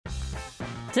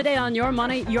Today on Your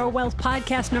Money, Your Wealth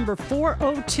podcast number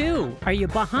 402. Are you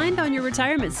behind on your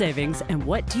retirement savings, and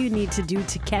what do you need to do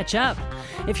to catch up?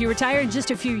 If you retire in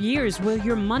just a few years, will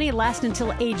your money last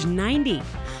until age 90?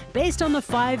 Based on the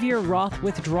 5-year Roth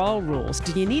withdrawal rules,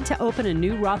 do you need to open a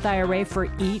new Roth IRA for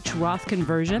each Roth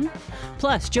conversion?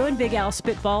 Plus, Joe and Big Al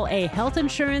spitball a health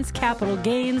insurance, capital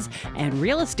gains, and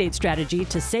real estate strategy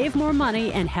to save more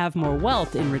money and have more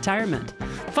wealth in retirement.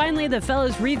 Finally, the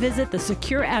fellows revisit the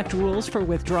Secure Act rules for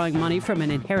withdrawing money from an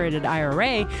inherited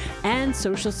IRA and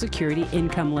Social Security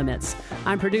income limits.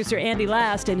 I'm producer Andy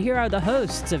Last, and here are the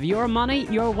hosts of Your Money,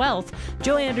 Your Wealth,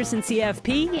 Joe Anderson,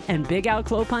 CFP, and Big Al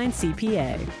Clopine,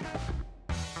 CPA.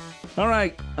 All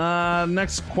right.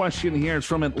 Next question here is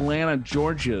from Atlanta,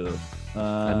 Georgia.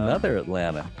 Another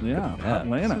Atlanta. Yeah,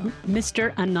 Atlanta.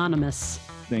 Mr. Anonymous.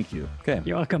 Thank you. Okay.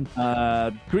 You're welcome.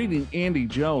 Greeting, Andy,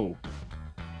 Joe.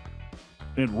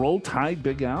 And Roll Tide,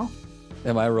 Big Al.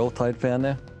 Am I a Roll Tide fan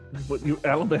now? What, you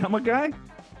Alabama guy?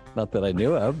 Not that I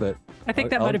knew of, but I think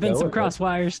that might have been some cross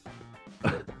wires.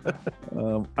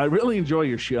 I really enjoy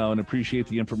your show and appreciate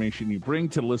the information you bring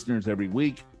to listeners every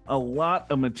week. A lot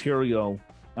of material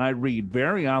I read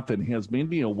very often has made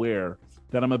me aware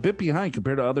that I'm a bit behind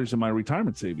compared to others in my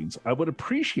retirement savings. I would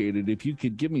appreciate it if you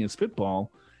could give me a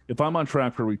spitball if I'm on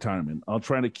track for retirement. I'll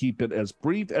try to keep it as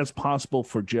brief as possible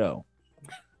for Joe.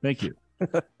 Thank you.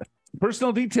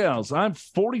 Personal details. I'm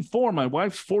 44. My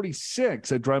wife's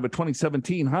 46. I drive a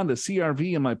 2017 Honda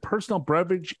CR-V, and my personal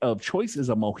beverage of choice is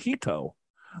a mojito.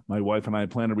 My wife and I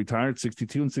plan to retire at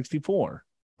 62 and 64.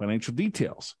 Financial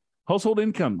details. Household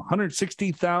income,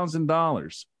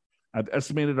 $160,000. I've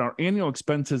estimated our annual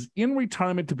expenses in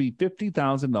retirement to be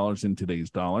 $50,000 in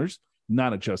today's dollars,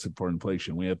 not adjusted for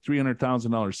inflation. We have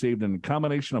 $300,000 saved in a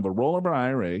combination of a rollover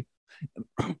IRA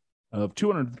of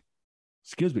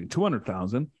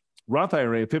 $200,000, Roth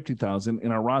IRA of $50,000,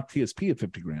 and our Roth TSP of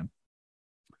 $50,000.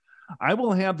 I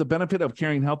will have the benefit of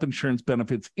carrying health insurance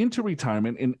benefits into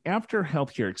retirement, and after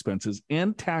healthcare expenses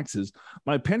and taxes,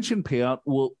 my pension payout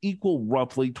will equal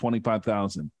roughly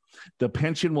 $25,000. The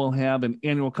pension will have an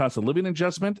annual cost of living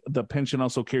adjustment. The pension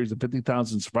also carries a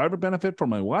 $50,000 survivor benefit for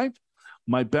my wife.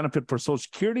 My benefit for Social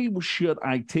Security, should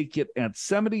I take it at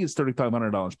 70, is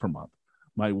 $3,500 per month.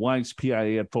 My wife's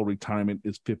PIA at full retirement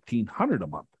is $1,500 a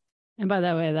month. And by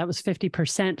that way, that was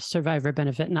 50% survivor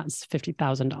benefit, not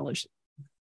 $50,000.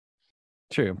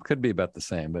 True. Could be about the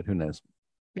same, but who knows?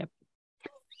 Yep.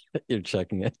 You're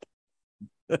checking it.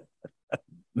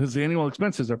 His annual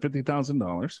expenses are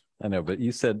 $50,000. I know, but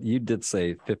you did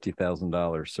say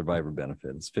 $50,000 survivor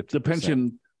benefit. It's 50%. The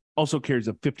pension also carries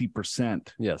a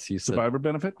 50%. Yes, you said survivor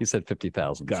benefit. You said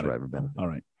 50,000 survivor benefit. All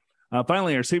right.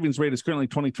 Finally, our savings rate is currently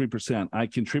 23%. I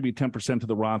contribute 10% to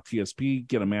the Roth TSP,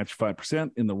 get a match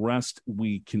 5%. In the rest,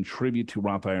 we contribute to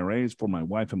Roth IRAs for my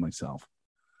wife and myself.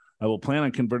 I will plan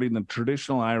on converting the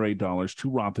traditional IRA dollars to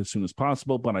Roth as soon as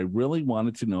possible, but I really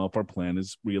wanted to know if our plan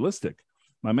is realistic.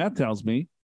 My math tells me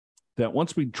that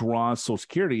once we draw Social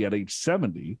Security at age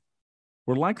 70,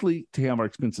 we're likely to have our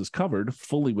expenses covered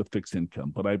fully with fixed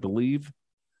income, but I believe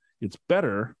it's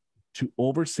better to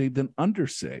oversave than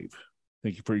undersave.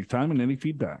 Thank you for your time and any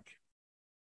feedback.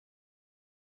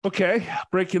 Okay,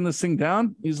 breaking this thing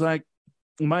down. He's like,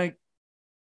 Mike,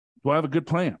 do I have a good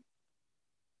plan?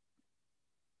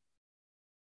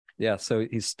 Yeah, so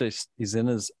he's in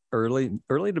his early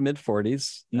to mid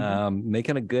 40s,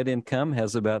 making a good income,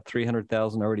 has about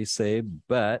 $300,000 already saved,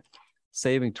 but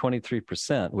saving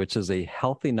 23%, which is a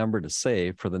healthy number to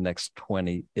save for the next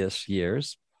 20-ish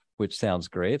years, which sounds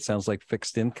great. Sounds like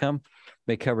fixed income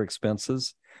may cover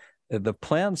expenses. The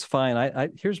plan's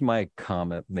fine. Here's my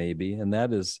comment maybe, and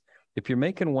that is if you're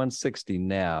making 160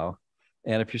 now,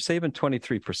 and if you're saving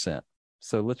 23%,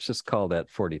 so let's just call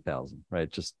that 40,000,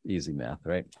 right? Just easy math,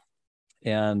 right?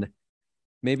 And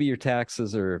maybe your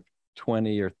taxes are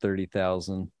 20 or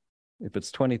 30,000. If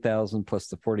it's 20,000 plus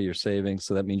the 40 you're saving,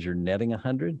 so that means you're netting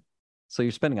 100. So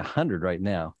you're spending 100 right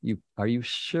now. Are you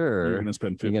sure you're going to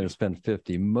spend 50? You're going to spend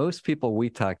 50. Most people we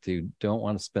talk to don't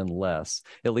want to spend less.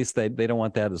 At least they don't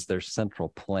want that as their central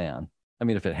plan. I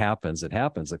mean, if it happens,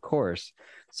 of course.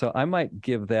 So I might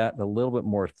give that a little bit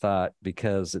more thought,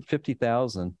 because at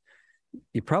 50,000,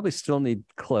 you probably still need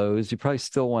clothes. You probably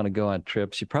still want to go on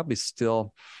trips. You probably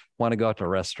still want to go out to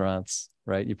restaurants,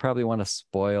 right? You probably want to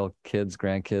spoil kids,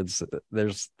 grandkids.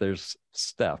 There's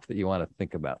stuff that you want to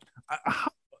think about.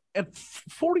 At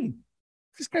 40,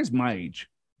 this guy's my age.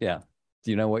 Yeah.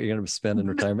 Do you know what you're going to spend in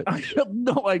retirement? I have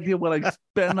no idea what I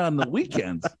spend on the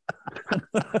weekends.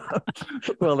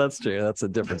 Well, that's true. That's a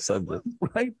different subject.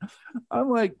 Right? I'm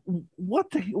like, what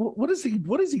is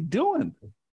he doing?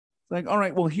 Like, all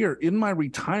right, well, here in my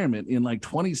retirement in like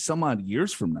 20 some odd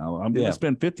years from now, I'm going to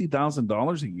spend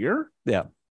 $50,000 a year. Yeah.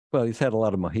 Well, he's had a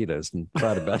lot of mojitos and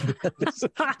thought about it.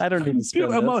 I don't need to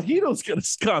spend Dude, a mojito's going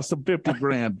to cost him 50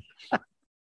 grand.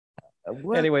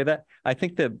 Anyway, I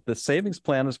think that the savings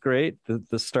plan is great.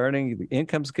 The starting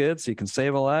income's good, so you can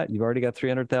save a lot. You've already got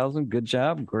 300,000. Good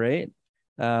job, great.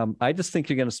 I just think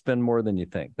you're going to spend more than you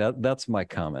think. That's my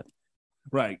comment.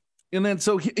 Right, and then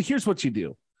so here's what you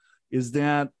do: is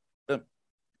that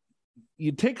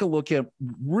you take a look at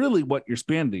really what you're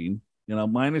spending,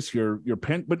 minus your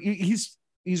pen. But he's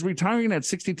retiring at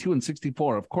 62 and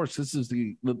 64. Of course, this is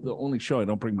the only show I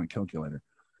don't bring my calculator.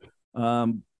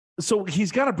 So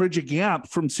he's got to bridge a gap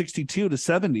from 62 to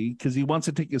 70 because he wants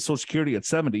to take his Social Security at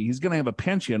 70. He's going to have a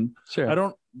pension.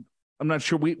 Sure. I'm not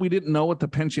sure. We didn't know what the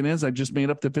pension is. I just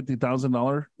made up the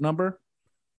 $50,000 number.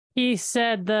 He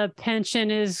said the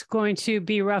pension is going to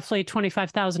be roughly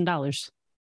 $25,000.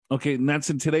 Okay, and that's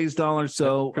in today's dollars.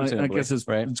 So I guess it's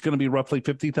going to be roughly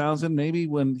 50,000 maybe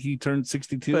when he turns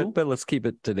 62. But let's keep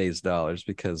it today's dollars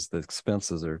because the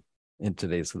expenses are in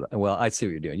today's. Well, I see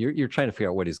what you're doing. You're trying to figure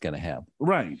out what he's going to have.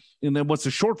 Right. And then what's the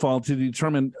shortfall to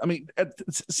determine? I mean,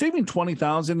 saving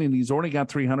 20,000 and he's already got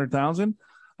 300,000.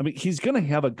 I mean, he's going to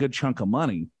have a good chunk of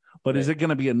money, but is it going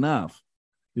to be enough?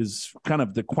 Is kind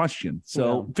of the question.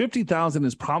 So 50,000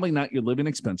 is probably not your living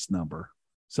expense number.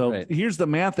 So here's the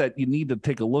math that you need to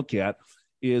take a look at: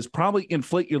 is probably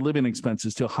inflate your living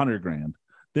expenses to 100 grand,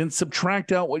 then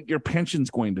subtract out what your pension's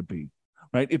going to be.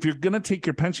 Right. If you're going to take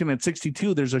your pension at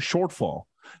 62, there's a shortfall.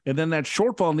 And then that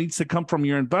shortfall needs to come from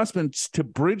your investments to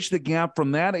bridge the gap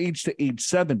from that age to age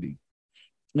 70.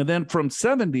 And then from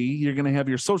 70, you're going to have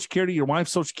your Social Security, your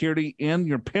wife's Social Security, and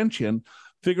your pension.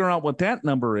 Figure out what that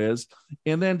number is,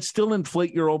 and then still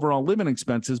inflate your overall living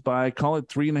expenses by, call it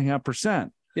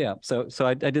 3.5%. Yeah. So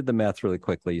I did the math really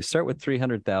quickly. You start with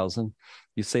 300,000,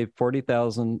 you save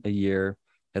 40,000 a year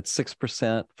at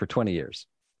 6% for 20 years,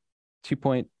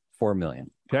 2.4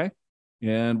 million. Okay.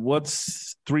 And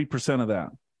what's 3% of that?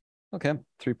 Okay.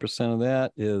 3% of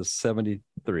that is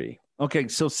 73. Okay.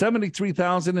 So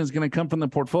 73,000 is going to come from the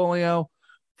portfolio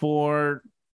for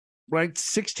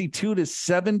 62 to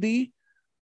 70.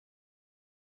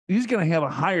 He's going to have a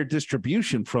higher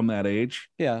distribution from that age.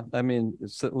 Yeah. I mean,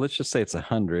 let's just say it's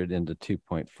 100 into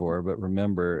 2.4, but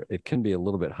remember, it can be a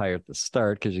little bit higher at the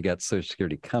start because you got Social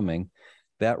Security coming.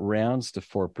 That rounds to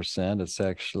 4%. It's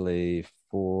actually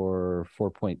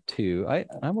 4.2.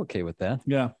 I'm okay with that.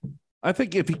 Yeah. I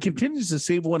think if he continues to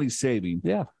save what he's saving,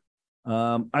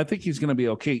 I think he's going to be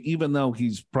okay, even though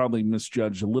he's probably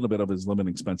misjudged a little bit of his living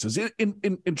expenses.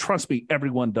 And trust me,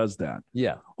 everyone does that.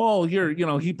 Yeah. Oh,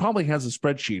 he probably has a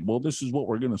spreadsheet. Well, this is what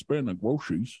we're going to spend on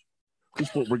groceries. This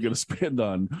is what we're going to spend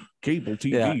on cable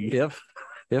TV. Yeah.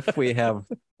 If we have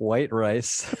white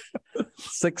rice,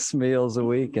 6 meals a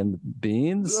week and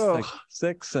beans, like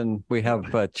 6, and we have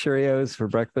Cheerios for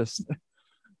breakfast.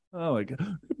 Oh my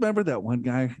God. Remember that one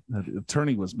guy, the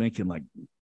attorney was making like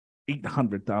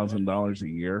 $800,000 a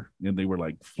year, and they were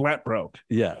like flat broke.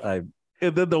 Yeah.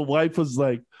 And then the wife was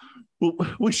like, well,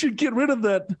 we should get rid of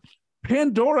that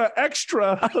Pandora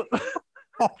extra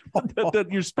that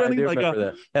you're spending like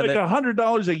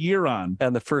 $100 a year on.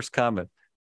 And the first comment,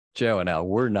 Joe and Al,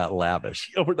 we're not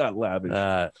lavish. We're not lavish.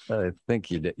 I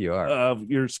think you are.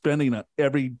 You're spending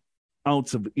every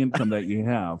ounce of income that you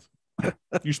have.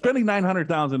 You're spending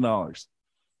 $900,000.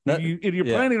 You're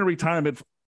planning a retirement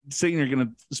saying you're going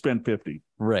to spend 50.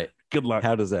 Right. Good luck.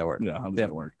 How does that work? Yeah. How does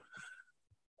that work?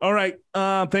 All right.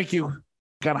 Thank you.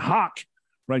 Got a Hawk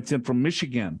writes in from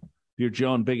Michigan. Dear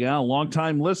Joe and Big Al,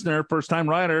 longtime listener, first time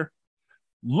writer,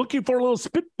 looking for a little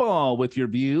spitball with your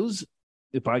views.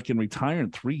 If I can retire in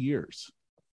 3 years.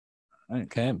 Right.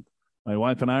 Okay. My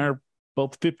wife and I are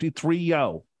both 53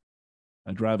 yo.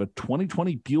 I drive a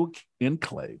 2020 Buick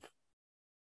Enclave.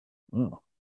 Oh,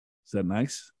 is that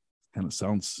nice? Kind of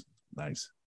sounds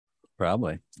nice.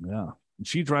 Probably. Yeah. And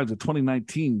she drives a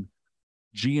 2019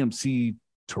 GMC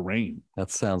Terrain.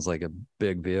 That sounds like a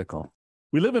big vehicle.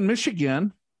 We live in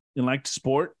Michigan and like to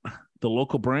sport the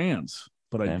local brands,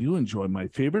 but I do enjoy my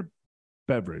favorite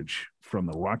beverage from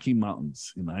the Rocky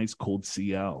Mountains in ice cold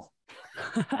CL.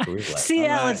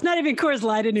 CL, it's not even Coors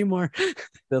Light anymore.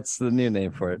 That's the new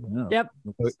name for it. Yeah. Yep.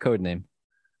 Code name.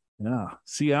 Yeah.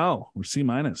 CL or C-.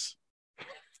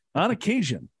 On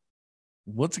occasion.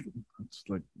 It's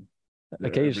like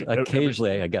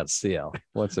occasionally I got CL.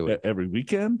 Once a week. Every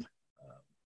weekend.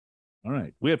 All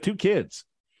right. We have 2 kids.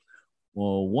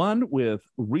 Well, one with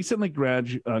recently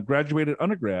graduated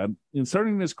undergrad and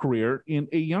starting his career, in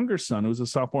a younger son who's a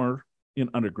sophomore in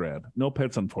undergrad. No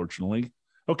pets, unfortunately.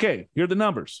 Okay, here are the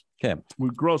numbers. Okay. We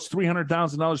gross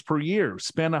 $300,000 per year,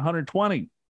 spend $120,000.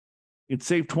 It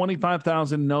saved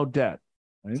 $25,000, no debt.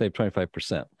 Right? Save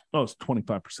 25%. Oh, it's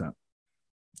 25%.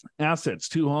 Assets,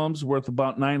 2 homes worth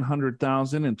about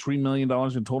 $900,000 and $3 million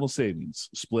in total savings.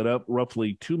 Split up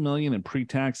roughly $2 million in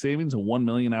pre-tax savings and $1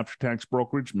 million after-tax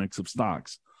brokerage, mix of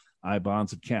stocks,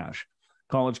 I-bonds, and cash.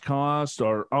 College costs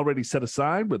are already set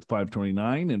aside with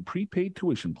 $529 and prepaid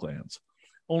tuition plans.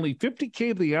 Only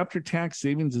 $50K of the after-tax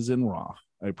savings is in Roth.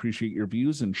 I appreciate your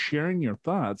views and sharing your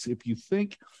thoughts if you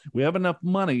think we have enough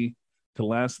money to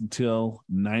last until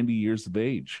 90 years of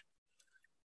age.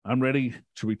 I'm ready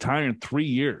to retire in 3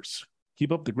 years.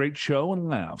 Keep up the great show and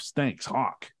laughs. Thanks,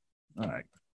 Hawk. All right.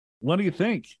 What do you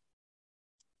think?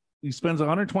 He spends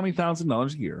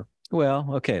 $120,000 a year. Well,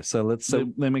 okay. So let's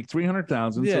They make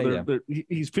 $300,000. Yeah, so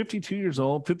he's 52 years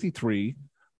old, 53,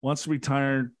 wants to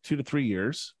retire 2 to 3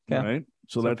 years. Yeah. Right.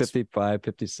 So that's that's 55,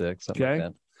 56, something okay. like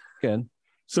that. Good.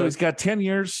 So he's got 10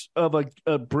 years of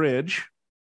a bridge.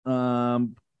 He's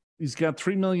got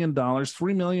 $3 million,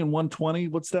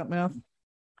 $3,120,000. What's that math?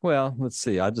 Well, let's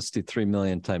see. I'll just do 3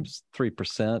 million times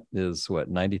 3% is what,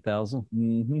 90,000?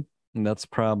 Mm-hmm. And that's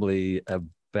probably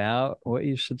about what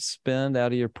you should spend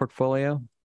out of your portfolio.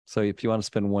 So if you want to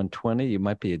spend 120, you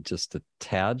might be just a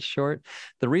tad short.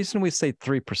 The reason we say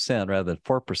 3% rather than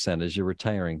 4% is you're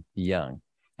retiring young.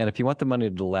 And if you want the money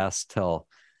to last till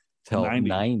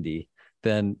 90,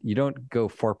 then you don't go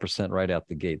 4% right out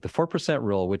the gate. The 4%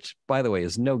 rule, which, by the way,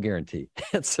 is no guarantee.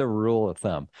 It's a rule of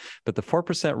thumb. But the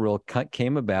 4% rule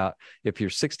came about if you're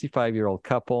a 65-year-old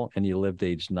couple and you lived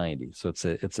age 90. So it's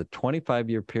a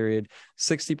 25-year period,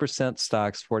 60%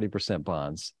 stocks, 40%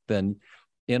 bonds. Then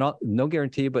no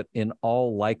guarantee, but in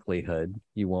all likelihood,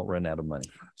 you won't run out of money.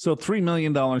 So $3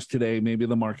 million today, maybe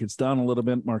the market's down a little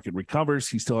bit, market recovers.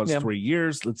 He still has 3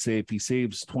 years. Let's say if he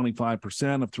saves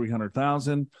 25% of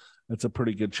 $300,000, that's a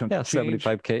pretty good chunk of change.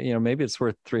 75K, maybe it's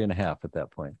worth 3.5 at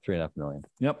that point, 3.5 million.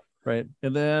 Yep. Right.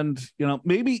 And then,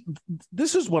 maybe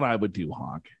this is what I would do,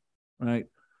 Hawk, right?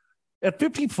 At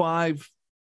 55,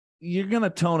 you're going to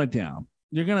tone it down.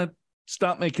 You're going to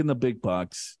stop making the big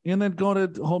bucks and then go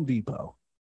to Home Depot.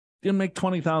 You make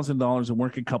 $20,000 and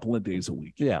work a couple of days a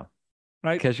week. Yeah.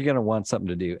 Right. Because you're going to want something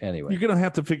to do anyway. You're going to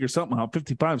have to figure something out.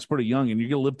 55 is pretty young and you're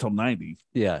going to live till 90.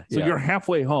 Yeah. So you're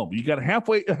halfway home. You got half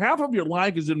of your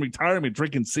life is in retirement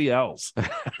drinking CLs.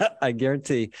 I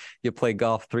guarantee you play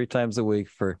golf 3 times a week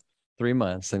for 3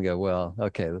 months and go, well,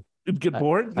 okay. Get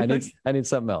bored. I need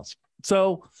something else.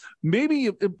 So maybe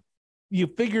you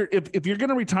figure if you're going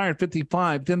to retire at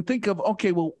 55, then think of,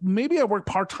 okay, well, maybe I work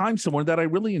part-time somewhere that I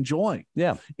really enjoy.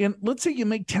 Yeah. And let's say you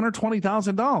make $10,000 or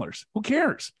 $20,000. Who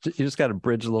cares? You just got to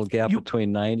bridge a little gap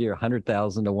between 90 or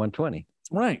 100,000 to 120.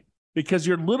 Right. Because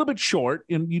you're a little bit short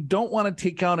and you don't want to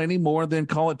take out any more than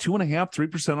call it 2.5%,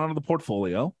 3% out of the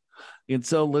portfolio. And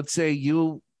so let's say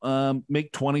you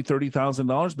make $20,000,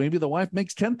 $30,000. Maybe the wife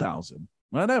makes $10,000,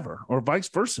 whatever, or vice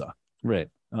versa. Right.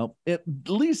 At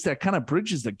least that kind of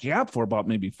bridges the gap for about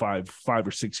maybe five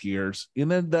or 6 years.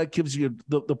 And then that gives you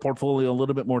the portfolio a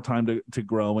little bit more time to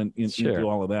grow and do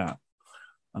all of that.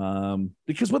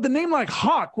 Because with a name like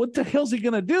Hawk, what the hell's he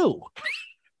going to do?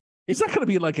 He's not going to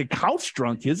be like a couch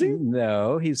drunk, is he?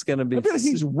 No, he's going to be. I feel like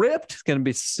he's ripped. He's going to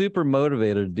be super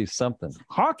motivated to do something.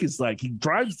 Hawk is like, he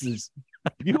drives this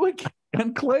Buick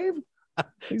Enclave.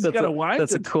 He's got a wife.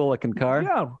 That's a cool looking car.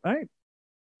 Yeah, right.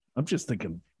 I'm just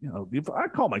thinking, if I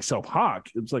call myself Hawk,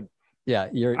 it's like, yeah,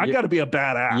 I got to be a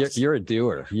badass. You're a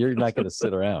doer. You're not going to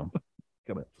sit around.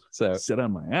 Gotta sit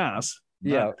on my ass.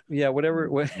 Yeah. Whatever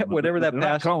that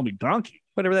passion. Calling me donkey.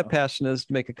 Whatever that passion is,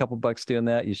 make a couple bucks doing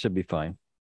that. You should be fine.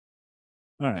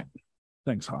 All right.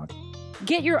 Thanks, Hawk.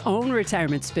 Get your own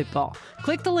retirement spitball.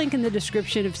 Click the link in the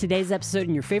description of today's episode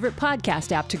in your favorite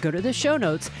podcast app to go to the show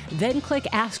notes. Then click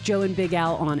Ask Joe and Big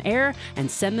Al on air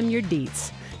and send them your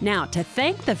deets. Now, to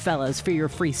thank the fellas for your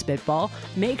free spitball,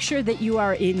 make sure that you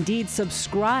are indeed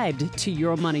subscribed to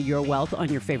Your Money, Your Wealth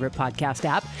on your favorite podcast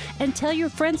app and tell your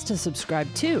friends to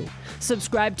subscribe too.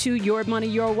 Subscribe to Your Money,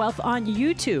 Your Wealth on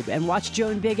YouTube and watch Joe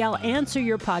and Big Al answer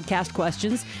your podcast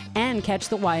questions and catch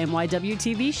the YMYW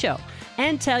TV show.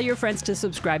 And tell your friends to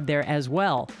subscribe there as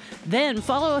well. Then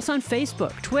follow us on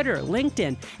Facebook, Twitter,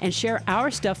 LinkedIn, and share our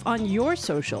stuff on your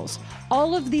socials.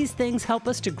 All of these things help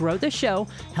us to grow the show,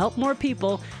 help more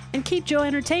people, and keep Joe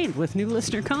entertained with new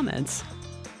listener comments.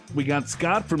 We got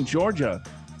Scott from Georgia.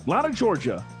 A lot of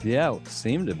Georgia. Yeah,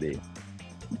 seem to be.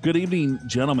 Good evening,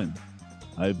 gentlemen.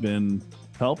 I've been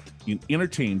helped and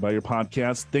entertained by your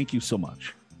podcast. Thank you so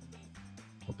much.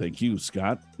 Well, thank you,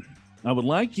 Scott. I would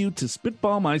like you to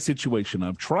spitball my situation.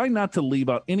 I'm trying not to leave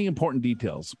out any important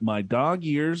details. My dog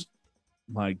years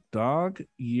My dog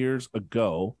years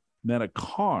ago met a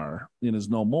car and is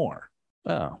no more.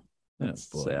 Oh, that's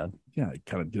sad. Yeah, I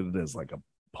kind of did it as like a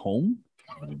poem.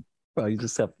 Well, you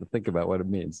just have to think about what it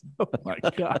means. Oh, my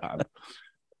God.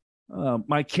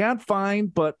 My cat fine,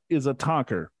 but is a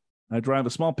talker. I drive a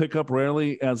small pickup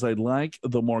rarely as I like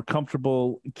the more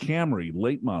comfortable Camry,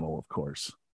 late model, of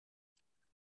course.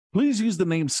 Please use the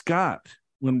name Scott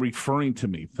when referring to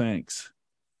me. Thanks.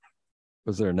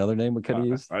 Was there another name we could have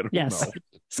used? I don't Yes. know.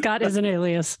 Scott is an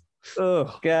alias.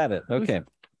 Oh, got it. Okay.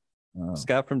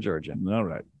 Scott from Georgia. All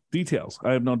right. Details.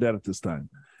 I have no debt at this time.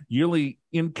 Yearly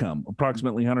income,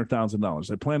 approximately $100,000.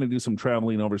 I plan to do some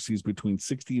traveling overseas between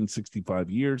 60 and 65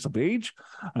 years of age.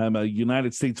 I'm a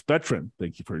United States veteran.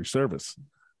 Thank you for your service.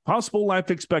 Possible life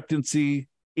expectancy,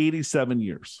 87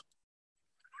 years.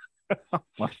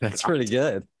 That's pretty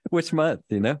good. Which month,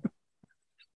 you know?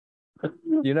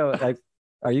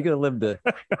 Are you going to live to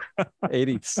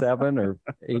 87 or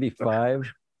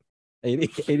 85?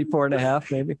 84 and a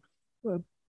half, maybe?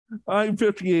 I'm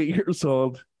 58 years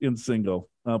old and single,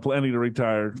 planning to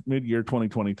retire mid-year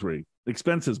 2023.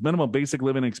 Expenses, minimum basic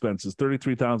living expenses,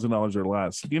 $33,000 or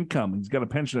less. Income, he's got a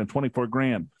pension of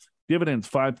 $24,000. Dividends,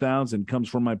 $5,000 comes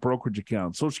from my brokerage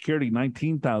account. Social Security,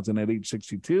 $19,000 at age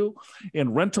 62,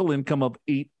 and rental income of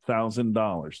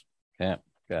 $8,000. Yeah,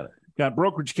 got it. Got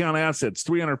brokerage account assets,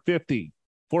 $350.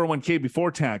 401k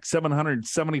before tax,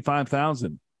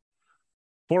 $775,000.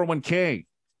 401k,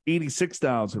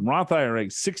 $86,000. Roth IRA,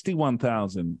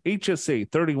 $61,000. HSA,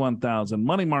 $31,000.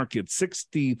 Money market,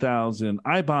 $60,000.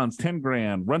 I bonds,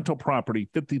 $10,000. Rental property,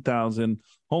 $50,000.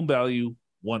 Home value,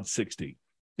 $160,000.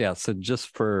 Yeah. So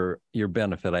just for your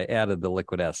benefit, I added the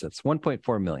liquid assets,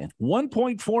 $1.4 million.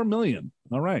 $1.4 million.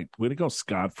 All right. Way to go,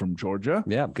 Scott from Georgia.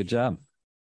 Yeah. Good job.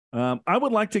 I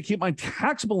would like to keep my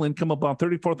taxable income about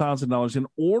 $34,000 in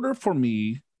order for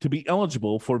me to be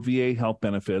eligible for VA health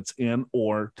benefits and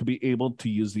or to be able to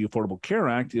use the Affordable Care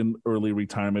Act in early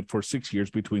retirement for 6 years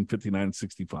between 59 and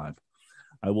 65.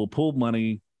 I will pull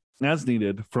money as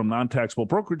needed from non-taxable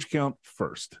brokerage account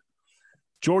first.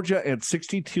 Georgia at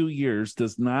 62 years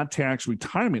does not tax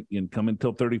retirement income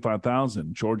until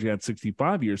 $35,000. Georgia at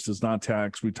 65 years does not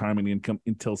tax retirement income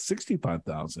until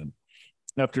 $65,000.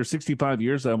 After 65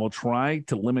 years, I will try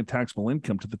to limit taxable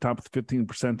income to the top of the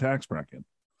 15% tax bracket.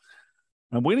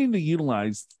 I'm waiting to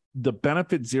utilize the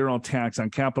benefit zero tax on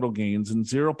capital gains and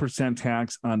 0%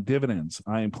 tax on dividends.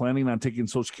 I am planning on taking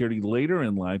Social Security later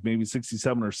in life, maybe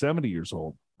 67 or 70 years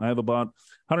old. I have about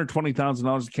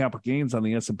 $120,000 of capital gains on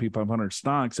the S&P 500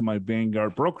 stocks in my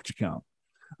Vanguard brokerage account.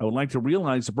 I would like to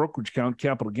realize the brokerage account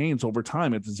capital gains over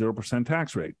time at the 0%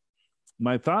 tax rate.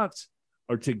 My thoughts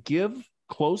are to give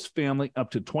close family up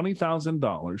to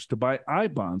 $20,000 to buy I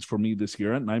bonds for me this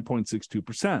year at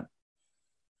 9.62%.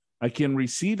 I can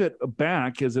receive it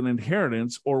back as an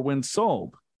inheritance or when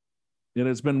sold. It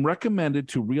has been recommended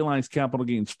to realize capital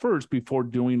gains first before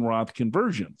doing Roth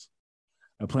conversions.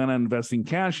 I plan on investing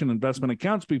cash in investment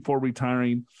accounts before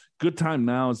retiring. Good time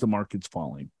now as the market's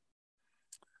falling.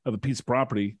 I have a piece of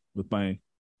property with my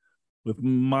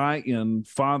and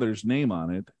father's name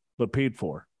on it, but paid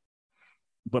for.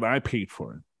 But I paid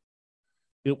for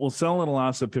it. It will sell at a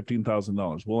loss of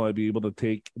 $15,000. Will I be able to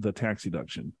take the tax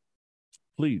deduction?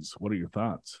 Please, what are your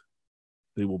thoughts?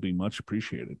 They will be much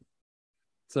appreciated.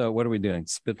 So what are we doing?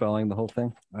 Spitballing the whole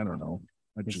thing? I don't know.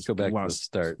 I Let's just go back to the lost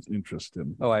start. interest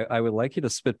in. Oh, I would like you to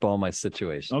spitball my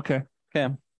situation. Okay.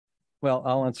 Okay. Well,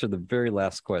 I'll answer the very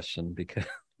last question because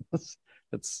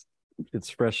it's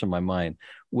fresh in my mind.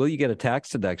 Will you get a tax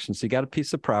deduction? So you got a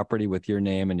piece of property with your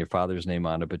name and your father's name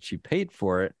on it, but you paid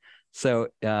for it. So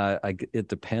it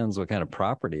depends what kind of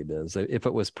property it is. If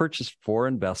it was purchased for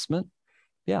investment,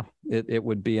 yeah, it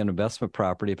would be an investment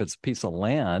property. If it's a piece of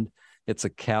land, it's a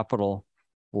capital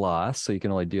loss. So you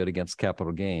can only do it against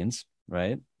capital gains,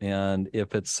 right? And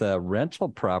if it's a rental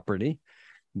property,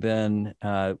 then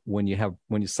when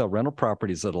you sell rental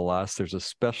properties at a loss, there's a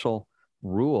special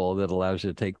rule that allows you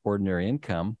to take ordinary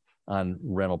income on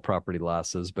rental property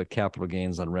losses, but capital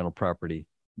gains on rental property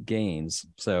gains.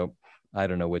 So I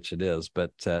don't know which it is,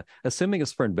 but assuming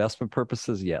it's for investment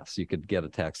purposes, yes, you could get a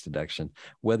tax deduction.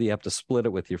 Whether you have to split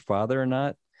it with your father or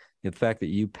not, the fact that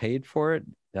you paid for it,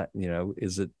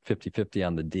 is it 50-50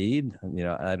 on the deed?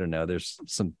 I don't know. There's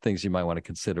some things you might want to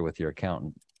consider with your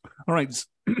accountant. All right.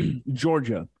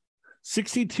 Georgia,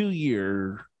 62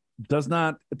 year does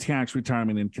not tax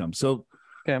retirement income. So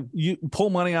okay, you pull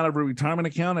money out of a retirement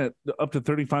account at up to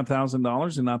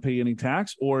 $35,000 and not pay any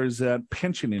tax, or is that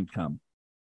pension income?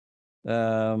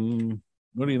 What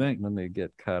do you think? Let me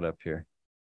get caught up here.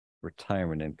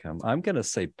 Retirement income. I'm going to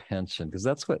say pension because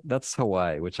that's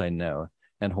Hawaii, which I know.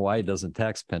 and Hawaii doesn't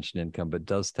tax pension income, but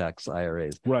does tax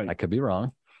IRAs. Right. I could be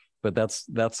wrong, but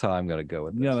that's how I'm going to go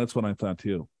with this. Yeah, that's what I thought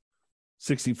too.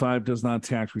 65 does not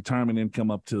tax retirement income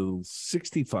up to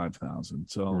 65,000.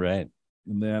 So right.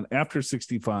 And then after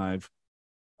 65,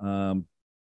 try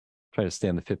to stay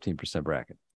in the 15%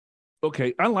 bracket.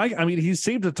 Okay. I mean, he's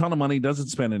saved a ton of money, doesn't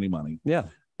spend any money. Yeah.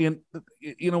 And,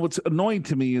 what's annoying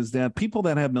to me is that people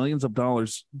that have millions of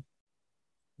dollars,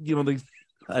 they,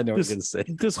 I know what you're going to say.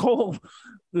 This whole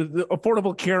the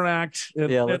Affordable Care Act.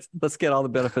 Let's get all the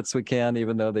benefits we can,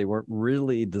 even though they weren't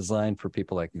really designed for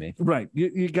people like me. Right.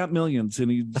 You got millions and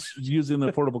he's using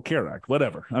the Affordable Care Act,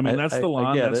 whatever. I mean, that's the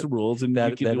law, that's the rules, and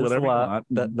you can do whatever you want.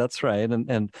 That's right.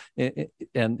 And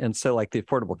so like the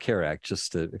Affordable Care Act,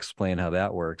 just to explain how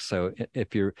that works. So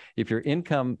if your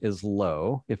income is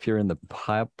low, if you're in the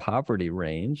poverty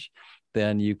range,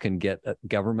 then you can get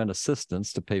government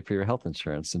assistance to pay for your health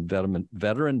insurance, and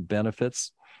veteran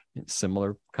benefits.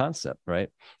 Similar concept, right?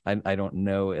 I don't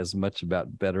know as much about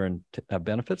veteran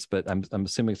benefits, but I'm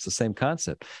assuming it's the same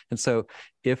concept. And so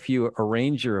if you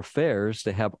arrange your affairs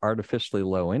to have artificially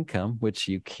low income, which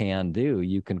you can do,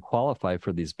 you can qualify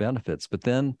for these benefits, but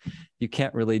then you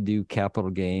can't really do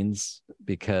capital gains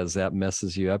because that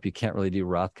messes you up. You can't really do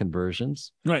Roth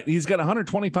conversions. Right. He's got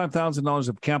 $125,000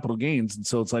 of capital gains. And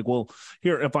so it's like, well,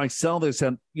 here, if I sell this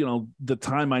at, the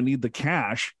time I need the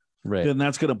cash, right, then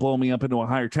that's going to blow me up into a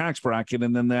higher tax bracket,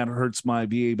 and then that hurts my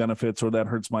VA benefits, or that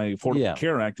hurts my Affordable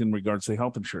Care Act in regards to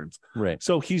health insurance. Right.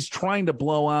 So he's trying to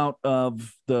blow out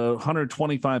of the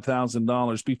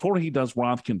 $125,000 before he does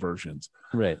Roth conversions.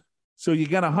 Right. So you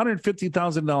got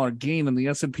 $150,000 gain in the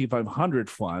S&P 500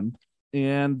 fund,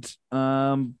 and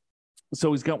so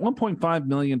he's got $1.5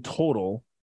 million total,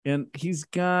 and he's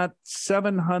got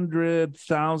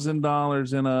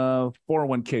 $700,000 in a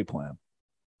 401k plan.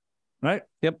 Right.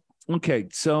 Yep. Okay,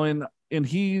 so and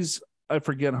he's, I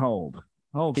forget how old.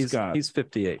 How old is Scott? He's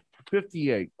 58.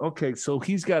 58. Okay, so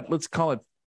he's got, let's call it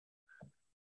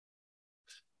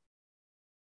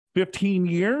 15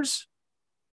 years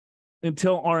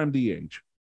until RMD age.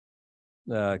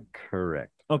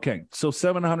 Correct. Okay, so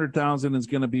 700,000 is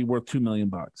going to be worth $2 million,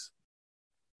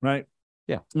 right?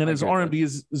 Yeah. And his RMD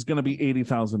is going to be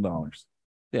 $80,000.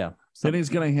 Yeah. Then he's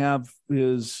going to have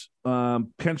his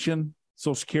pension,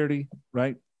 Social Security,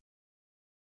 right?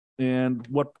 And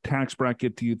what tax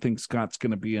bracket do you think Scott's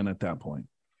going to be in at that point?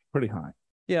 Pretty high.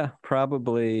 Yeah,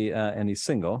 probably. And he's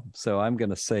single. So I'm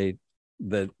going to say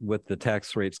that with the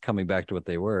tax rates coming back to what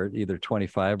they were, either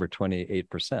 25 or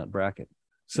 28% bracket.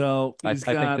 So he's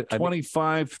got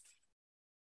 25,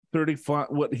 35.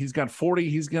 What he's got 40.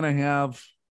 He's going to have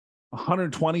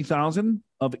 120,000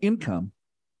 of income.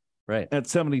 Right. At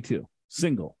 72,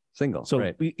 single. So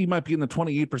right. He might be in the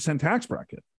 28% tax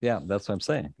bracket. Yeah, that's what I'm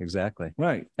saying. Exactly.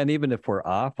 Right. And even if we're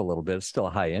off a little bit, it's still a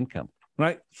high income.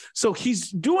 Right. So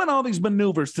he's doing all these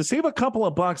maneuvers to save a couple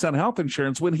of bucks on health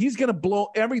insurance when he's going to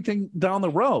blow everything down the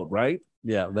road. Right.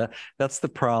 Yeah, that's the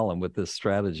problem with this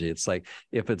strategy. It's like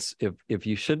if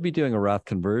you should be doing a Roth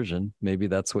conversion, maybe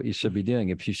that's what you should be doing.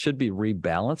 If you should be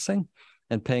rebalancing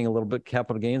and paying a little bit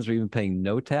capital gains, or even paying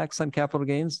no tax on capital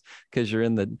gains because you're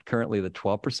in currently the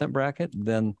 12% bracket,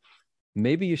 then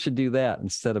maybe you should do that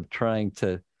instead of trying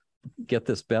to get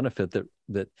this benefit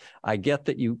that I get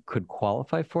that you could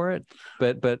qualify for it,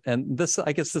 but this,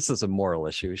 I guess this is a moral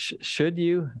issue. Should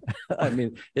you? I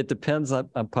mean, it depends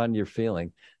upon your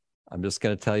feeling. I'm just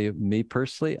going to tell you, me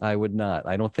personally, I would not.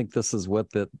 I don't think this is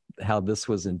how this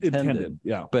was intended.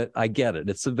 Yeah. But I get it.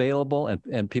 It's available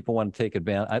and people want to take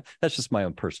advantage. That's just my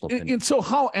own personal opinion. And so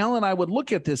how Alan and I would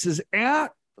look at this is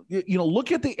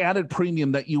look at the added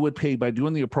premium that you would pay by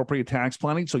doing the appropriate tax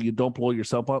planning so you don't blow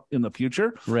yourself up in the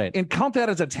future. Right. And count that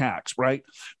as a tax, right?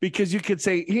 Because you could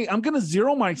say, hey, I'm going to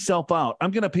zero myself out.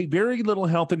 I'm going to pay very little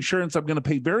health insurance. I'm going to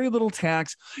pay very little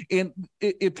tax. And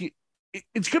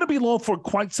it's going to be low for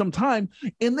quite some time,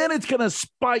 and then it's going to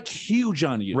spike huge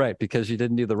on you. Right, because you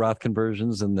didn't do the Roth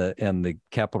conversions and the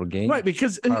capital gain. Right,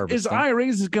 because his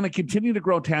IRAs is going to continue to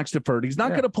grow tax deferred. He's not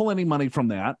going to pull any money from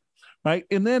that, right?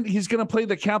 And then he's going to play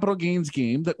the capital gains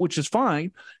game, which is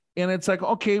fine. And it's like,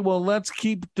 okay, well, let's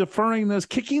keep deferring this,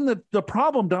 kicking the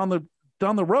problem down the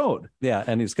road. Yeah,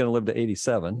 and he's going to live to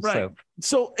 87. Right.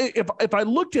 So if I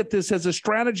looked at this as a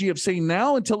strategy of saying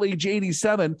now until age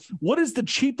 87, what is the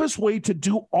cheapest way to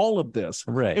do all of this?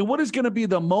 Right. And what is going to be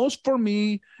the most for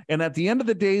me? And at the end of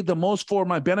the day, the most for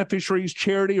my beneficiaries,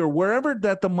 charity, or wherever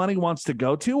that the money wants to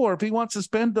go to, or if he wants to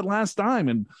spend the last dime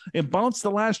and bounce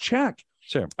the last check.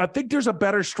 Sure. I think there's a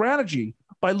better strategy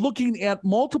by looking at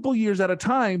multiple years at a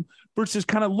time versus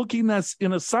kind of looking at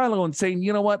in a silo and saying,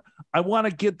 you know what, I want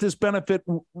to get this benefit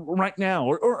right now.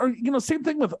 Or same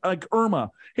thing with like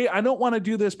Irma. Hey, I don't want to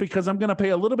do this because I'm going to pay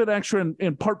a little bit extra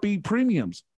in Part B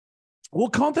premiums. We'll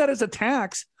count that as a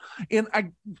tax. And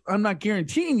I'm not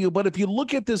guaranteeing you, but if you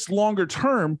look at this longer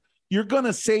term, you're going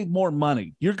to save more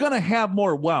money. You're going to have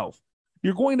more wealth.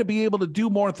 You're going to be able to do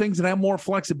more things and have more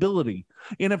flexibility.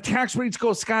 And if tax rates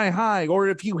go sky high, or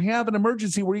if you have an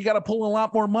emergency where you got to pull a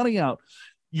lot more money out,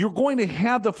 you're going to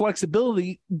have the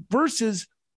flexibility versus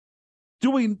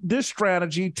doing this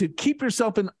strategy to keep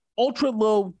yourself in ultra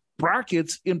low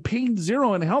brackets and paying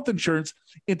zero in health insurance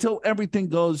until everything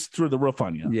goes through the roof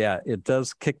on you. Yeah, it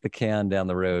does kick the can down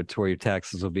the road to where your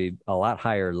taxes will be a lot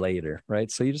higher later,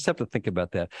 right? So you just have to think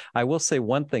about that. I will say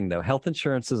one thing, though. Health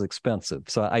insurance is expensive.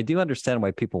 So I do understand why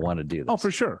people want to do this. Oh,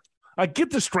 for sure. I get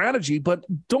the strategy, but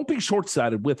don't be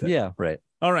short-sighted with it. Yeah, right.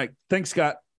 All right. Thanks,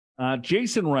 Scott.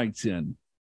 Jason writes in.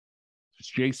 It's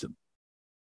Jason.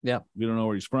 Yeah. You don't know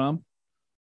where he's from?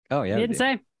 Oh, yeah. He didn't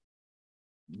say.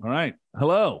 All right.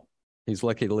 Hello. He's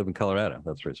lucky to live in Colorado.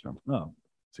 That's where he's from. Oh,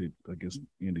 see, I guess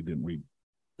Andy didn't read.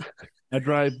 I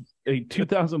drive a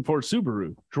 2004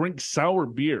 Subaru, drink sour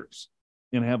beers,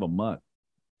 and have a mutt.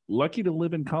 Lucky to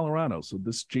live in Colorado. So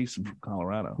this is Jason from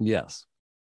Colorado. Yes.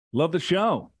 Love the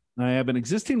show. I have an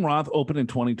existing Roth open in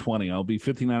 2020. I'll be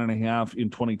 59 and a half in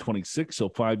 2026. So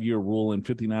 5-year rule in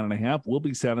 59 and a half will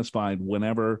be satisfied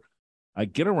whenever I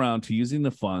get around to using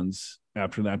the funds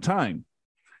after that time.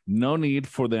 No need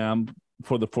for them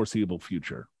for the foreseeable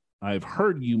future. I've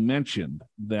heard you mention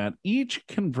that each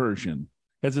conversion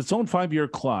has its own 5-year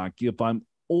clock if I'm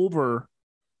over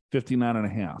 59 and a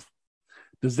half.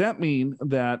 Does that mean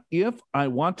that if I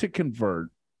want to convert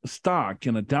stock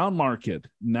in a down market,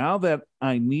 now that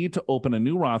I need to open a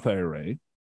new Roth IRA,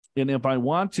 and if I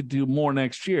want to do more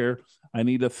next year, I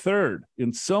need a third,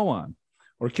 and so on?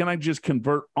 Or can I just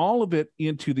convert all of it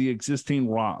into the existing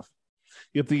Roth?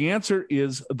 If the answer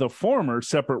is the former,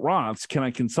 separate Roths, can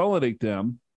I consolidate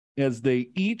them as they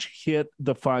each hit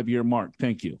the 5-year mark?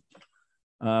 Thank you.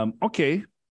 Okay.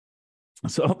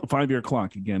 So the 5-year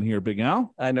clock again here, Big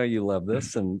Al. I know you love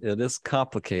this, and it is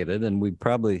complicated, and we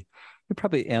probably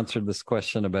answered this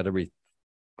question about every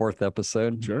 4th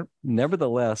episode. Sure.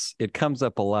 Nevertheless, it comes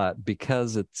up a lot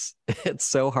because it's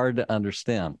so hard to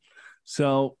understand.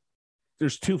 So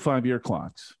there's 2 5-year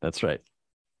clocks. That's right.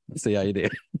 See how you do.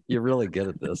 You're really good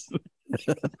at this.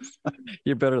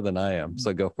 You're better than I am,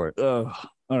 so go for it. All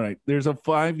right. There's a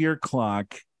 5-year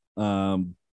clock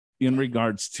in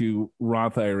regards to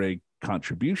Roth IRA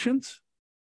contributions.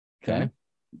 Okay.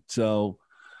 So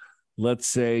let's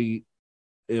say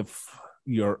if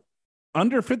you're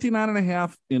under 59 and a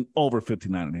half and over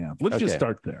 59 and a half. Let's just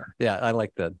start there. Yeah, I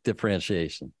like the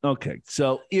differentiation. Okay.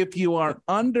 So if you are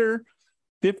under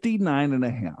 59 and a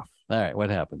half, all right, what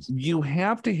happens? You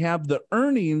have to have the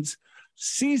earnings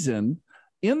season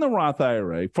in the Roth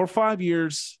IRA for 5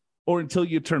 years or until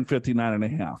you turn 59 and a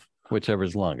half.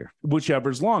 Whichever's longer.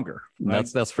 Right?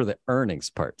 That's for the earnings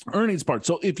part.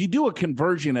 So if you do a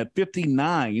conversion at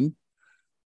 59,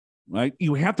 right,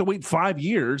 you have to wait 5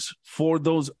 years for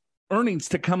those earnings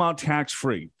to come out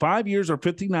tax-free. 5 years or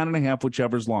 59 and a half,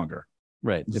 whichever's longer.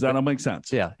 Right. Does that all make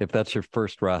sense? Yeah. If that's your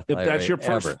first Roth IRA. If that's your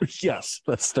first, ever. Yes.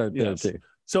 Let's start there too.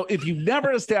 So if you've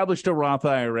never established a Roth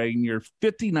IRA and you're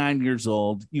 59 years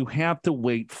old, you have to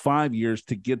wait 5 years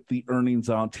to get the earnings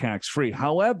out tax-free.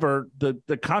 However,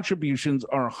 the contributions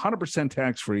are 100%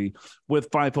 tax-free with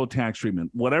FIFO tax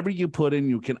treatment. Whatever you put in,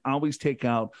 you can always take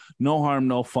out. No harm,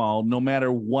 no foul, no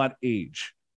matter what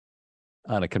age.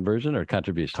 On a conversion or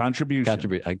contribution? Contribution.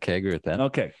 Okay, I agree with that.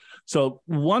 Okay. So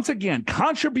once again,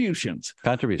 contributions.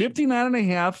 59 and a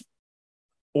half.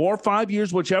 Or 5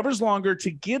 years, whichever's longer, to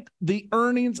get the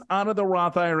earnings out of the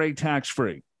Roth IRA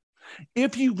tax-free.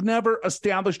 If you've never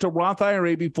established a Roth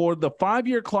IRA before, the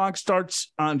 5-year clock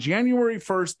starts on January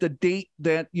 1st, the date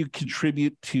that you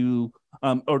contribute to,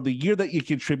 or the year that you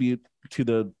contribute to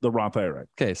the Roth IRA.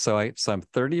 Okay, so I'm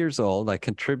 30 years old. I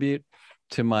contribute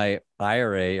to my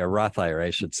IRA, or Roth IRA, I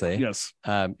should say. Yes.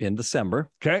 In December.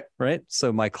 Okay. Right.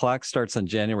 So my clock starts on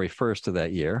January 1st of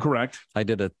that year. Correct. I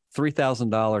did a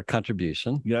 $3,000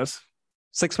 contribution. Yes.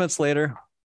 6 months later,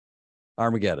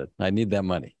 Armageddon. I need that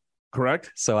money.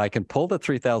 Correct. So I can pull the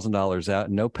 $3,000 out,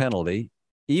 no penalty,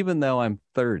 even though I'm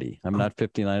 30. I'm not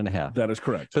 59 and a half. That is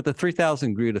correct. But the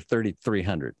 3,000 grew to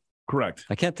 3,300. Correct.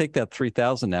 I can't take that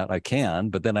 3,000 out. I can,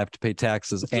 but then I have to pay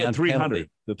taxes and 300.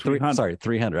 The 300. Sorry,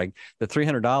 300. The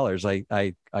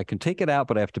 $300, I can take it out,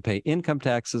 but I have to pay income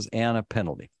taxes and a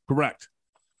penalty. Correct.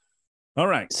 All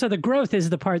right. So the growth is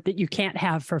the part that you can't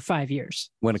have for 5 years.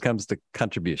 When it comes to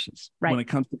contributions. Right. When it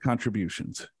comes to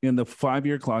contributions. And the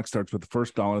 5-year clock starts with the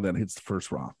first dollar that hits the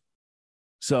first Roth.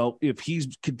 So if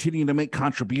he's continuing to make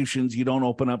contributions, you don't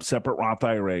open up separate Roth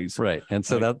IRAs. Right. And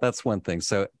so that's one thing.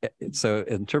 So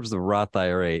in terms of Roth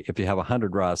IRA, if you have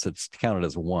 100 Roths, it's counted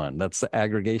as one. That's the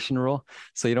aggregation rule.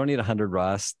 So you don't need 100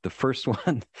 Roths. The first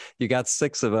one, you got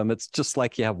 6 of them. It's just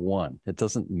like you have one. It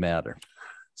doesn't matter.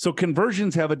 So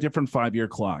conversions have a different 5-year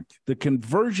clock. The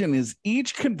conversion is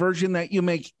each conversion that you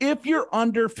make if you're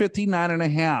under 59 and a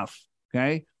half,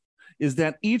 okay, is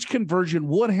that each conversion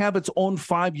would have its own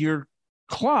 5-year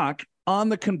clock on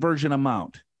the conversion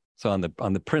amount. So on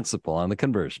the principal, on the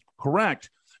conversion. Correct.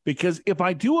 Because if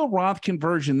I do a Roth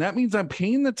conversion, that means I'm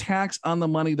paying the tax on the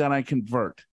money that I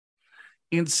convert.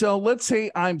 And so let's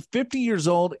say I'm 50 years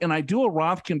old and I do a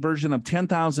Roth conversion of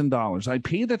 $10,000. I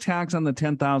pay the tax on the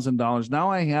 $10,000.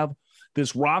 Now I have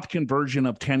this Roth conversion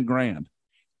of 10 grand.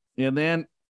 And then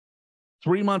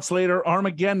 3 months later,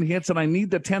 Armageddon hits and I need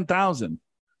the 10,000,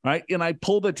 right? And I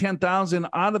pull the 10,000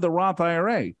 out of the Roth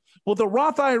IRA. Well, the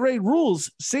Roth IRA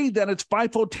rules say that it's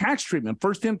FIFO tax treatment,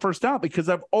 first in, first out, because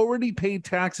I've already paid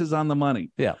taxes on the money.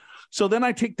 Yeah. So then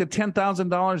I take the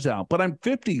 $10,000 out, but I'm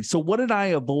 50. So what did I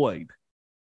avoid?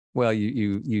 Well,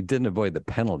 you didn't avoid the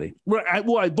penalty. Right.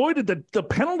 I avoided the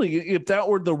penalty if that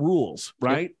were the rules,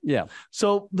 right? Yeah.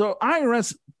 So the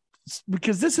IRS,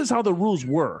 because this is how the rules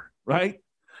were, right?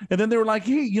 And then they were like,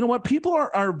 hey, you know what? People are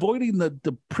avoiding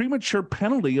the premature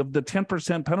penalty of the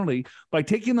 10% penalty by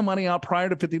taking the money out prior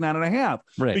to 59 and a half,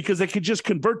 right? Because they could just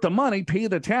convert the money, pay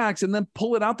the tax, and then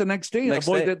pull it out the next day and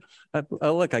avoid it.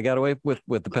 Oh, look, I got away with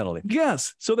the penalty.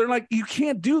 Yes. So they're like, you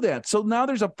can't do that. So now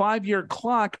there's a 5-year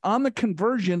clock on the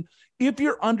conversion if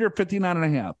you're under 59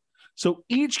 and a half. So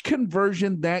each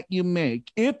conversion that you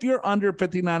make, if you're under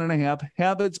 59 and a half,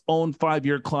 have its own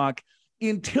 5-year clock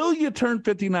until you turn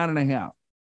 59 and a half.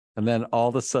 And then all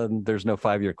of a sudden, there's no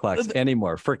 5-year clocks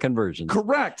anymore for conversions.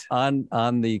 Correct. On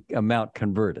the amount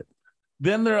converted.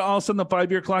 Then there all of a sudden the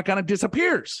 5-year clock on it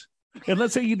disappears. And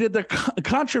let's say you did the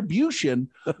contribution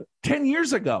 10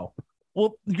 years ago.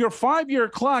 Well, your 5-year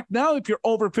clock now, if you're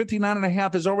over 59 and a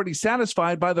half, is already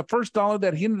satisfied by the first dollar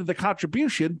that hit into the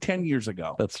contribution 10 years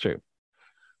ago. That's true.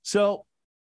 So.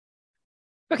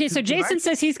 Okay, so Jason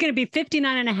says he's going to be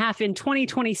 59 and a half in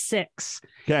 2026.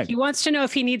 Okay. He wants to know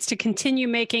if he needs to continue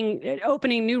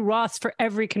opening new Roths for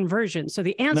every conversion. So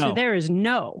the answer there is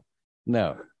no.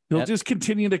 No. He'll just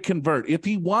continue to convert. If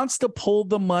he wants to pull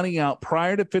the money out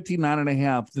prior to 59 and a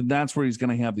half, then that's where he's going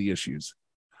to have the issues.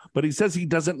 But he says he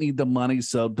doesn't need the money,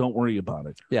 so don't worry about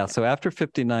it. Yeah, so after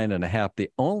 59 and a half, the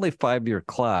only 5-year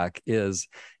clock is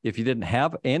if you didn't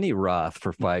have any Roth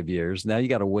for 5 years, now you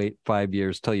got to wait 5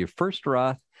 years till your first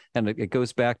Roth, and it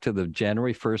goes back to the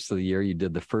January 1st of the year you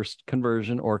did the first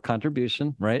conversion or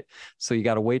contribution, right? So you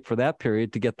got to wait for that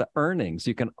period to get the earnings.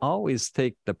 You can always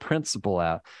take the principal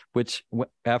out, which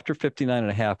after 59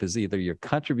 and a half is either your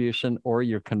contribution or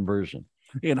your conversion.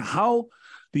 And how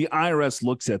the IRS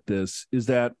looks at this is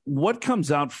that what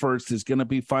comes out first is going to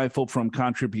be FIFO from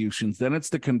contributions. Then it's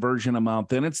the conversion amount.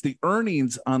 Then it's the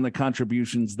earnings on the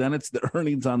contributions. Then it's the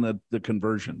earnings on the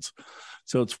conversions.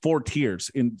 So it's 4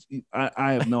 tiers. And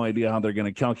I have no idea how they're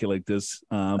going to calculate this,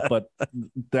 but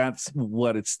that's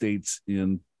what it states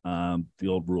in the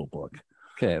old rule book.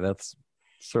 Okay, that's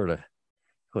sort of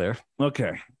clear.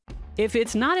 Okay. If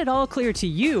it's not at all clear to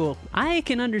you, I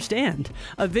can understand.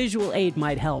 A visual aid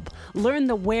might help. Learn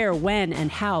the where, when,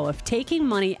 and how of taking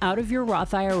money out of your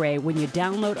Roth IRA when you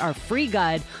download our free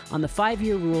guide on the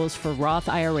 5-year rules for Roth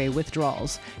IRA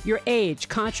withdrawals. Your age,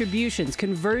 contributions,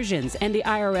 conversions, and the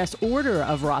IRS order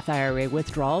of Roth IRA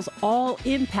withdrawals all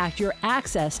impact your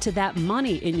access to that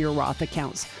money in your Roth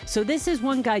accounts. So this is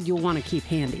one guide you'll want to keep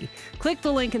handy. Click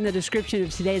the link in the description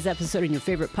of today's episode in your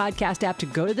favorite podcast app to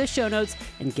go to the show notes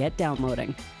and get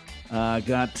downloading.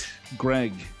 Got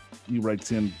Greg. He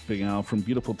writes in, Big Al, from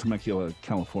beautiful Temecula,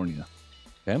 California.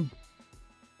 Okay.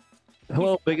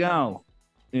 Hello, Big Al,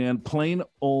 and plain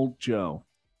old Joe.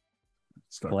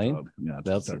 Plain?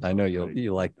 Yeah, I know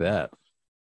you like that.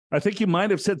 I think you might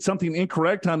have said something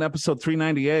incorrect on episode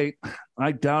 398.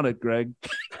 I doubt it, Greg.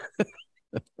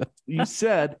 You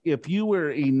said if you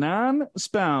were a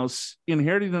non-spouse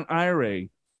inheriting an IRA,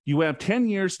 you have 10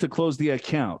 years to close the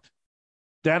account.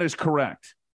 That is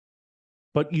correct.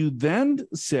 But you then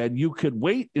said you could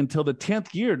wait until the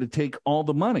 10th year to take all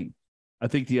the money. I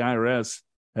think the IRS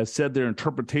has said their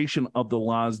interpretation of the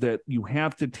laws that you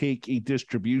have to take a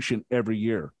distribution every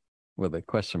year. With a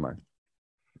question mark.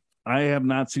 I have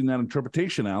not seen that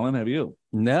interpretation, Alan. Have you?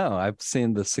 No, I've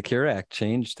seen the Secure Act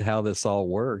changed how this all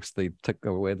works. They took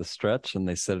away the stretch and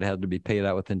they said it had to be paid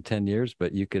out within 10 years,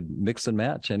 but you could mix and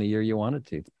match any year you wanted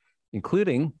to,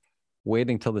 including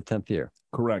waiting till the 10th year.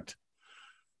 Correct.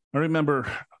 I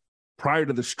remember prior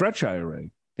to the stretch IRA.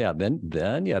 Yeah,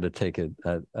 then you had to take a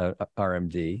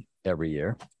RMD every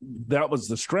year. That was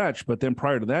the stretch, but then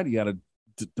prior to that, you had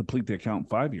to deplete the account in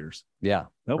 5 years. Yeah,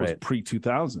 that was right.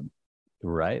 pre-2000.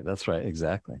 Right, that's right,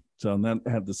 exactly. So and that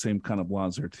had the same kind of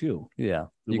laws there too. Yeah,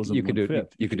 you could do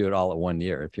it. You could do it all at 1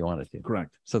 year if you wanted to.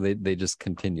 Correct. So they just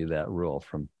continue that rule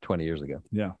from 20 years ago.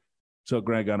 Yeah. So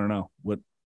Greg, I don't know what.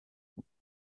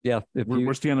 Yeah,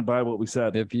 we're standing by what we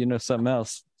said. If you know something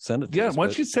else, send it to us. Why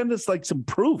don't you send us like some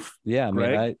proof? Yeah,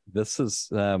 Greg? I mean, this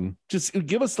is just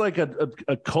give us like a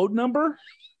code number.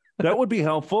 That would be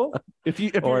helpful if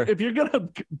you're gonna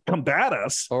combat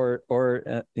us, or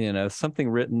something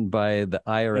written by the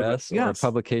IRS or a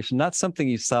publication, not something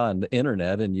you saw on the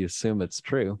internet and you assume it's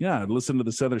true. Yeah, listen to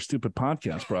this other stupid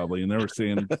podcast probably, and they were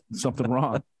saying something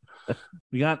wrong.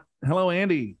 We got hello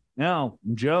Andy, Al,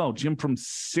 Joe, Jim from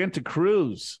Santa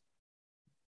Cruz.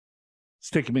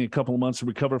 It's taken me a couple of months to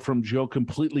recover from Joe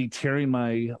completely tearing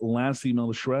my last email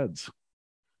to shreds.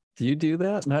 Do you do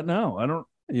that? No, I don't.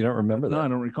 You don't remember that? No, I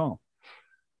don't recall.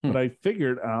 But I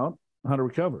figured out how to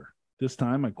recover. This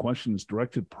time, my question is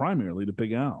directed primarily to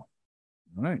Big Al.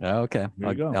 All right. Okay.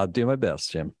 I'll do my best,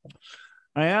 Jim.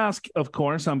 I ask, of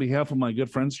course, on behalf of my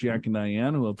good friends, Jack and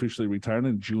Diane, who officially retired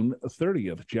on June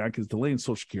 30th. Jack is delaying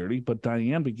Social Security, but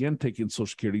Diane began taking Social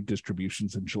Security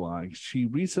distributions in July. She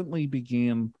recently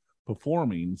began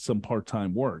performing some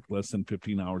part-time work, less than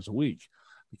 15 hours a week,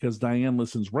 because Diane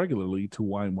listens regularly to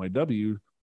YNYW,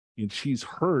 and she's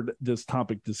heard this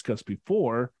topic discussed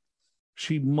before.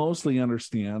 She mostly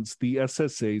understands the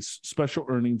SSA's special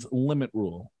earnings limit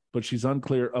rule, but she's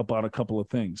unclear about a couple of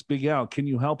things. Big Al, can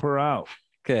you help her out?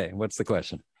 Okay, what's the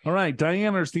question? All right, Diane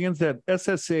understands that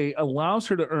SSA allows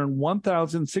her to earn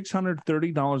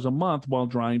 $1,630 a month while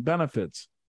drawing benefits.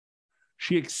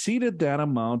 She exceeded that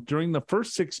amount during the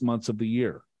first 6 months of the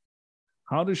year.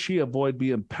 How does she avoid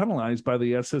being penalized by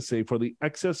the SSA for the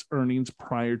excess earnings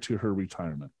prior to her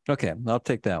retirement? Okay, I'll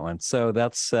take that one. So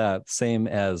that's same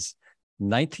as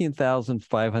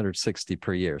 $19,560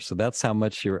 per year. So that's how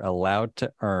much you're allowed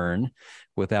to earn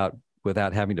without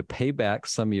having to pay back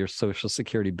some of your Social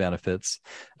Security benefits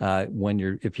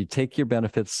if you take your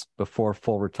benefits before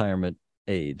full retirement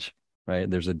age. Right.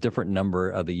 There's a different number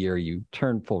of the year you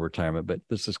turn full retirement, but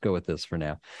let's just go with this for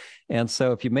now. And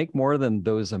so if you make more than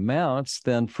those amounts,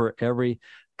 then for every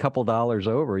couple dollars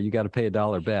over, you got to pay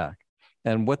 $1 back.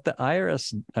 And what the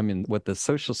what the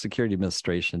Social Security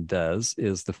Administration does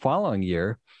is the following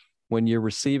year, when you're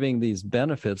receiving these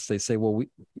benefits, they say, well,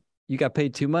 you got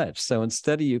paid too much. So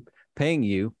instead of paying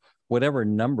you whatever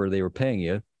number they were paying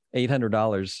you,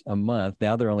 $800 a month,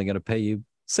 now they're only going to pay you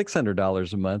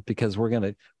 $600 a month because we're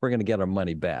gonna get our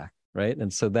money back, right?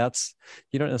 And so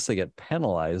you don't necessarily get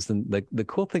penalized. And the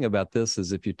cool thing about this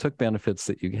is if you took benefits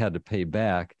that you had to pay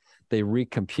back, they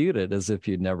recompute it as if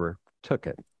you never took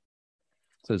it.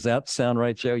 So does that sound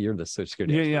right, Joe? You're the Social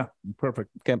Security expert. Yeah, perfect.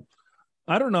 Okay.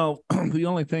 I don't know. The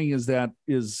only thing is that's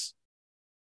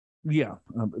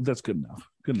good enough.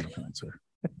 Good enough answer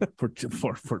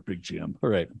for Big Jim. All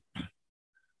right.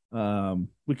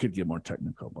 We could get more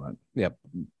technical, but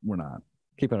we're not.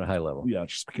 Keep it at a high level. Yeah,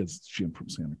 just because it's Jim from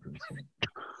Santa Cruz.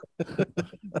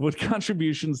 Would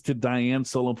contributions to Diane's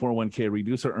solo 401k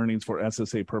reduce her earnings for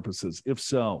SSA purposes? If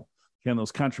so, can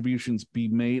those contributions be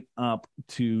made up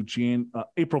to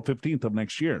April 15th of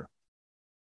next year?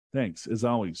 Thanks, as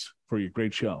always, for your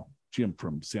great show. Jim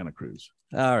from Santa Cruz.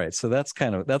 All right. So that's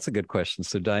a good question.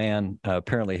 So Diane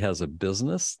apparently has a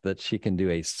business that she can do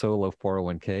a solo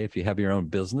 401k. If you have your own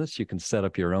business, you can set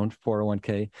up your own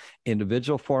 401k,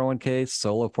 individual 401k,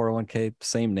 solo 401k,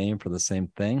 same name for the same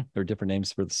thing, or different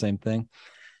names for the same thing.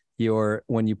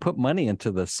 When you put money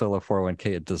into the solo 401k,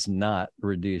 it does not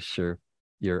reduce your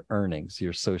earnings,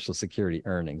 your Social Security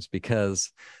earnings,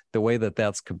 because the way that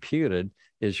that's computed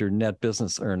is your net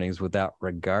business earnings without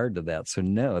regard to that. So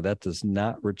no, that does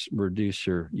not reduce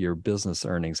your business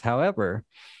earnings. However,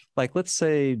 like let's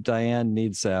say Diane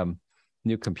needs a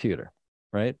new computer,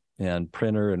 right? And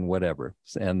printer and whatever,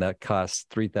 and that costs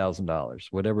 $3,000,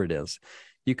 whatever it is.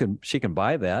 She can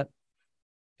buy that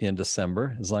in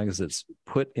December, as long as it's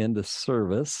put into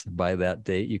service by that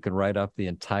date. You can write off the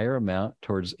entire amount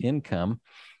towards income,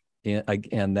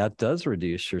 and that does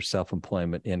reduce your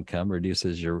self-employment income,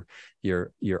 reduces your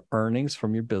earnings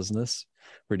from your business,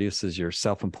 reduces your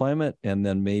self-employment, and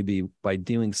then maybe by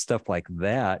doing stuff like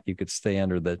that, you could stay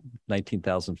under the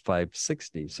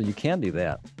 $19,560. So you can do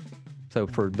that. So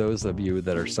for those of you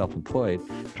that are self-employed,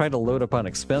 try to load up on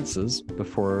expenses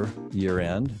before year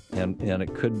end, and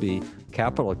it could be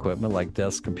capital equipment like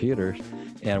desk computers,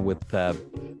 and with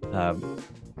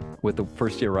with the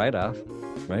first year write-off,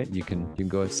 right? You can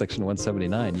go at Section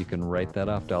 179. You can write that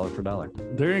off dollar for dollar.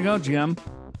 There you go, Jim.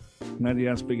 Glad you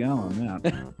asked Big Al on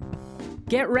that.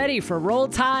 Get ready for Roll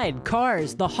Tide,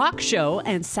 Cars, The Hawk Show,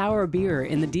 and Sour Beer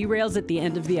in the Derails at the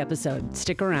end of the episode.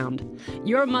 Stick around.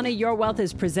 Your Money, Your Wealth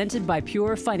is presented by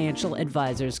Pure Financial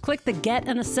Advisors. Click the Get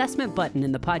an Assessment button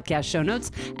in the podcast show notes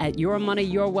at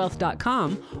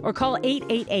yourmoneyyourwealth.com or call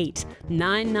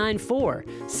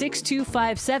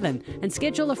 888-994-6257 and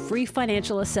schedule a free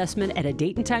financial assessment at a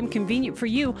date and time convenient for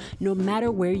you, no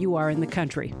matter where you are in the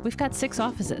country. We've got 6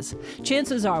 offices.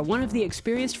 Chances are one of the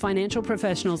experienced financial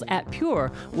professionals at Pure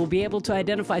will be able to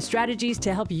identify strategies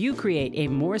to help you create a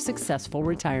more successful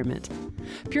retirement.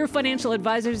 Pure Financial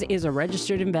Advisors is a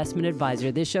registered investment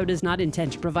advisor. This show does not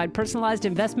intend to provide personalized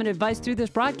investment advice through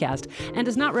this broadcast and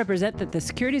does not represent that the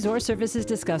securities or services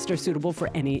discussed are suitable for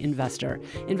any investor.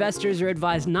 Investors are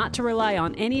advised not to rely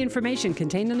on any information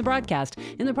contained in the broadcast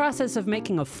in the process of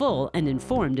making a full and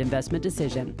informed investment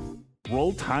decision.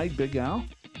 Roll Tide, Big Al?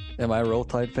 Am I a Roll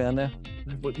Tide fan now?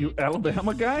 What, you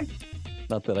Alabama guy?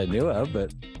 Not that I knew of,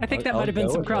 but I think that might have been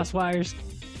some crosswires.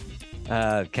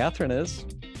 Catherine is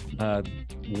a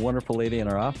wonderful lady in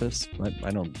our office.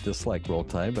 I don't dislike Roll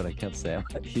Tide, but I can't say I'm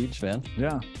a huge fan.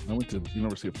 Yeah, I went to the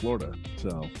University of Florida,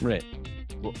 so Right.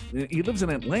 well, he lives in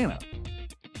Atlanta.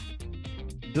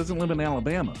 Doesn't live in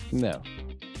Alabama, No.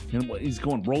 and he's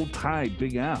going Roll Tide,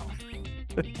 Big Al.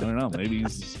 I don't know. Maybe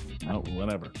he's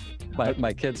whatever.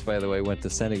 My kids, by the way, went to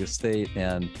San Diego State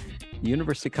and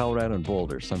University of Colorado in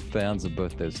Boulder. So I'm fans of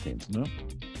both those teams. No.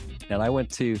 And I went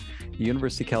to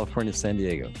University of California, San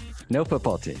Diego. No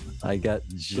football team. I got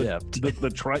gypped. The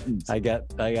Tritons. I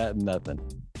got nothing.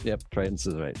 Yep, Tritons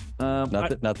is right. Not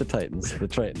the Titans, the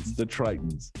Tritons. The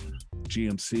Tritons.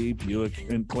 GMC, Buick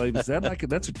Enclave. Is that like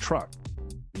that's a truck,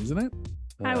 isn't it?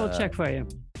 I will check for you.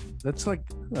 That's like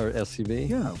Or SUV.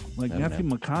 yeah, like I don't Matthew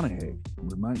McConaughey.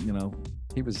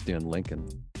 He was doing Lincoln.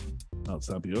 Oh, it's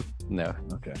not Buick. No.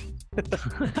 Okay.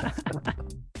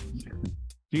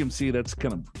 GMC. That's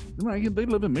kind of they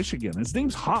live in Michigan. His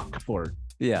name's Hawk for it.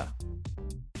 Yeah.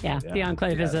 Yeah, the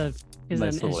Enclave is an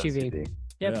Nice little SUV. SUV.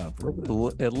 Yep. Yeah,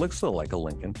 It looks like a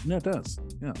Lincoln. yeah, it does.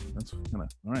 Yeah, that's kind of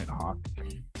all right. Hawk.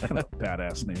 Kind of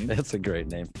badass name. That's a great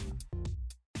name.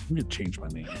 I'm gonna change my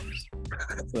name.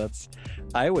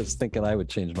 I was thinking I would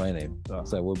change my name.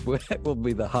 So we'll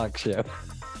be the Hawk Show.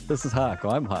 This is Hawk. Oh,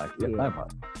 I'm Hawk. Yeah, I'm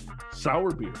Hawk.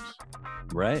 Sour beers.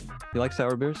 Right? You like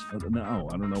sour beers? No,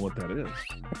 I don't know what that is.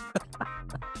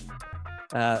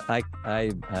 I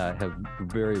have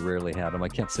very rarely had them. I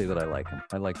can't say that I like them.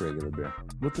 I like regular beer.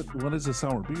 What is a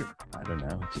sour beer? I don't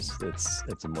know.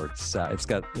 It's a more sour.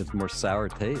 It's more sour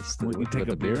taste. What, you with take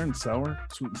the a beer and sweet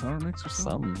and sour mix or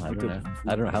something? Something. I don't know.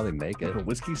 I don't know how they make it. Like a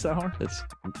whiskey sour? It's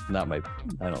not my.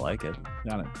 I don't like it.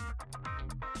 Got it.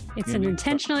 It's an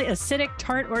intentionally acidic,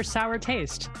 tart, or sour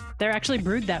taste. They're actually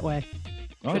brewed that way.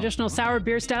 Oh. Traditional sour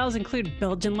beer styles include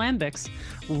Belgian lambics.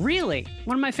 Really,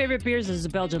 one of my favorite beers is a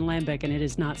Belgian lambic, and it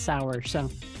is not sour. So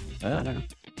I don't know.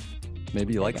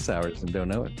 Maybe you like sours and don't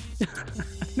know it.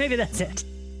 Maybe that's it.